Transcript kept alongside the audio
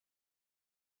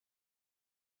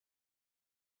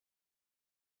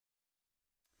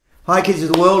Hi kids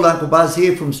of the world, Uncle Buzz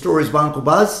here from Stories by Uncle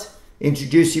Buzz,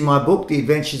 introducing my book, The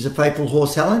Adventures of Faithful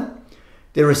Horse Helen.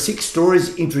 There are 6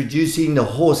 stories introducing the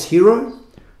horse hero.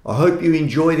 I hope you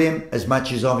enjoy them as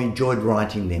much as I've enjoyed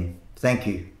writing them. Thank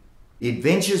you. The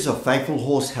Adventures of Faithful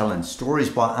Horse Helen, Stories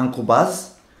by Uncle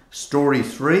Buzz. Story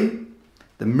 3,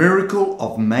 The Miracle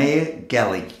of Mare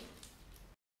Galley.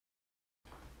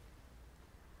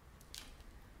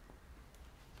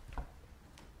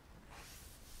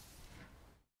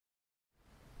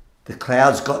 The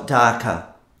clouds got darker.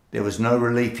 There was no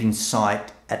relief in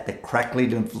sight at the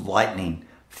crackling of lightning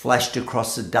flashed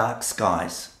across the dark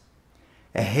skies.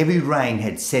 A heavy rain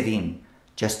had set in,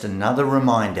 just another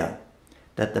reminder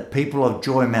that the people of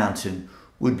Joy Mountain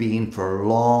would be in for a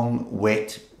long,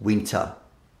 wet winter.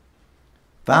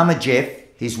 Farmer Jeff,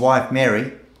 his wife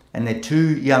Mary, and their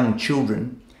 2 young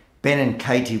children, Ben and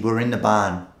Katy, were in the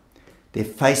barn, their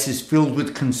faces filled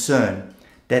with concern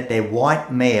that their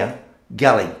white mare,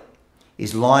 Gully,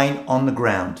 is lying on the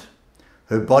ground.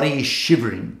 Her body is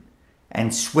shivering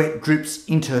and sweat drips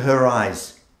into her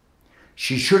eyes.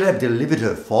 She should have delivered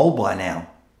her foal by now.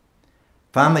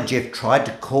 Farmer Jeff tried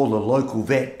to call the local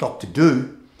vet, Dr.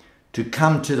 Do, to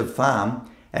come to the farm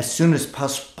as soon as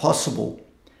possible,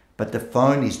 but the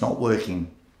phone is not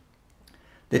working.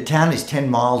 The town is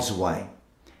 10 miles away,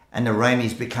 and the rain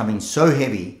is becoming so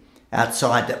heavy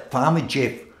outside that Farmer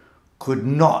Jeff could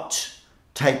not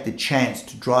take the chance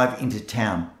to drive into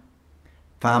town.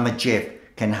 Farmer Jeff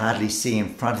can hardly see in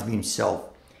front of himself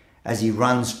as he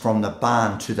runs from the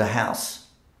barn to the house.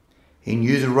 He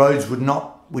knew the roads would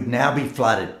now be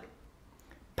flooded.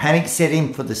 Panic set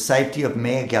in for the safety of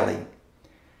Mare Galley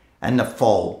and the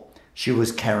foal she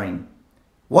was carrying.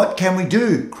 "What can we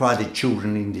do?" cried the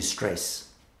children in distress.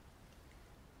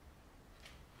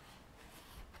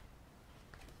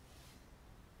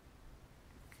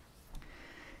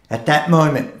 At that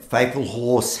moment, Faithful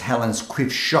Horse Helen's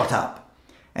Quiff shot up,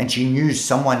 and she knew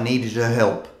someone needed her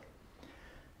help.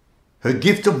 Her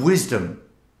gift of wisdom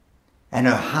and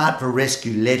her heart for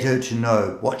rescue led her to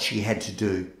know what she had to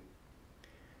do.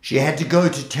 She had to go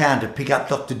to town to pick up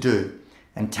Dr. Do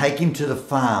and take him to the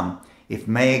farm if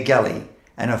Mare Galley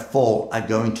and her foal are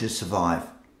going to survive.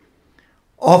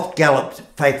 Off galloped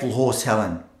Faithful Horse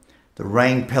Helen. The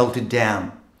rain pelted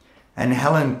down, and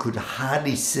Helen could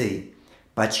hardly see,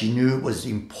 but she knew it was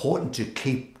important to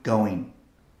keep going.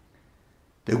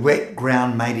 The wet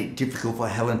ground made it difficult for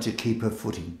Helen to keep her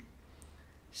footing.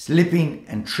 Slipping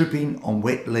and tripping on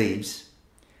wet leaves,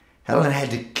 Helen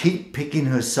had to keep picking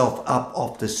herself up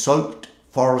off the soaked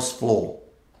forest floor.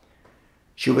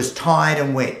 She was tired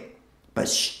and wet, but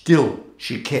still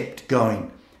she kept going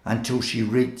until she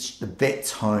reached the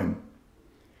vet's home.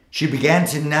 She began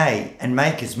to neigh and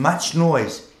make as much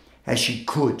noise as she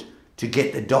could to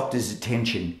get the doctor's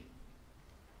attention.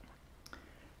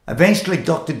 Eventually,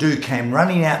 Dr. Do came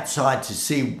running outside to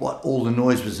see what all the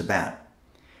noise was about.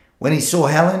 When he saw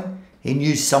Helen, he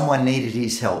knew someone needed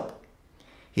his help.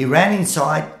 He ran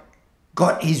inside,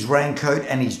 got his raincoat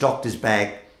and his doctor's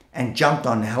bag, and jumped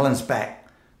on Helen's back.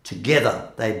 Together,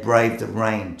 they braved the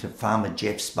rain to Farmer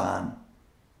Jeff's barn.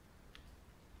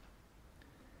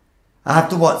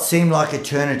 After what seemed like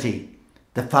eternity,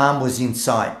 the farm was in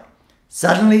sight.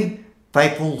 Suddenly,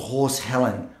 Faithful Horse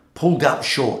Helen pulled up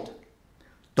short.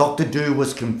 Dr. Do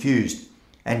was confused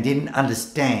and didn't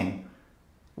understand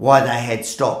why they had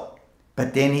stopped,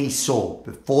 but then he saw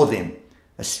before them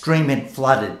a stream had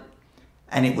flooded,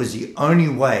 and it was the only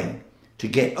way to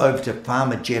get over to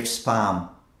Farmer Jeff's farm.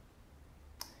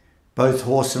 Both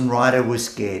horse and rider were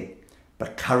scared,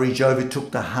 but courage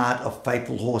overtook the heart of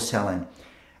Faithful Horse Helen,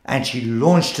 and she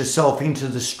launched herself into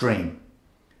the stream.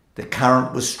 The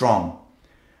current was strong.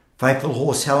 Faithful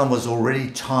Horse Helen was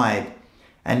already tired,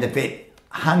 and the vet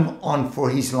hung on for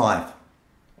his life.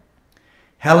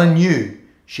 Helen knew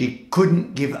she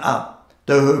couldn't give up,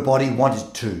 though her body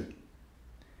wanted to.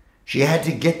 She had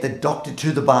to get the doctor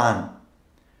to the barn.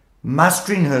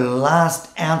 Mustering her last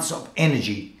ounce of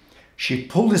energy, she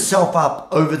pulled herself up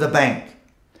over the bank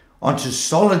onto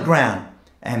solid ground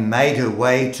and made her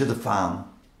way to the farm.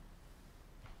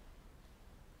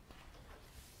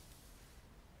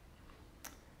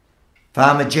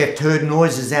 Farmer Jeff heard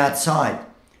noises outside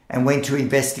and went to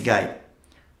investigate.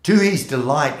 To his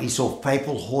delight, he saw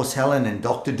Faithful Horse Helen and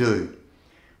Dr. Do.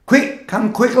 "Quick,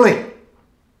 come quickly,"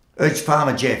 urged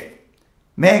Farmer Jeff.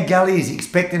 "Mare Galley is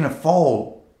expecting a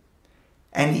foal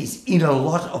and is in a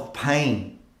lot of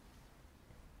pain."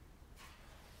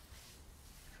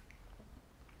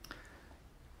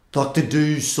 Dr.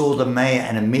 Do saw the mare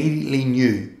and immediately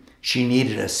knew she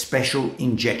needed a special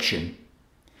injection.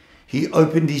 He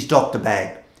opened his doctor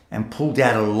bag and pulled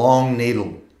out a long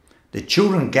needle. The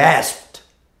children gasped.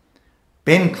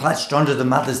 Ben clutched onto the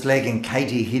mother's leg and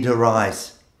Katy hid her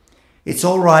eyes. "It's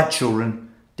all right, children,"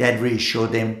 Dad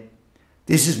reassured them.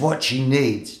 "This is what she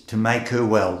needs to make her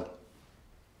well."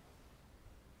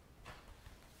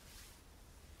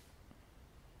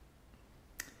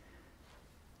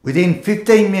 Within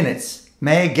 15 minutes,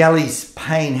 Mare Galley's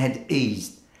pain had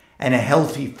eased and a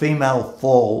healthy female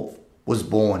foal was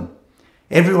born.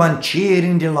 Everyone cheered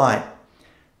in delight.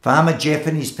 Farmer Jeff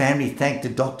and his family thanked the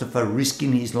doctor for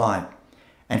risking his life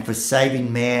and for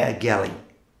saving Mare Galley.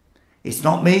 "It's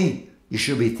not me you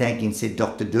should be thanking," said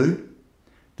Dr. Doo.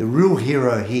 "The real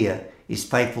hero here is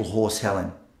faithful horse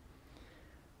Helen."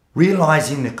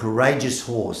 Realising the courageous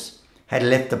horse had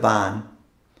left the barn,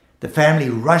 the family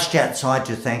rushed outside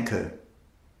to thank her,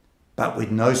 but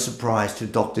with no surprise to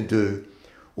Dr. Doo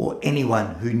or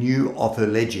anyone who knew of her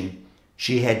legend,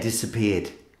 she had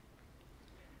disappeared.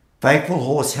 Faithful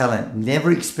horse Helen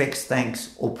never expects thanks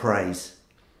or praise.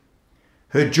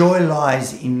 Her joy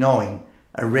lies in knowing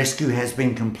a rescue has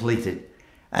been completed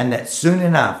and that soon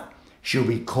enough she'll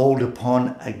be called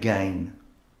upon again.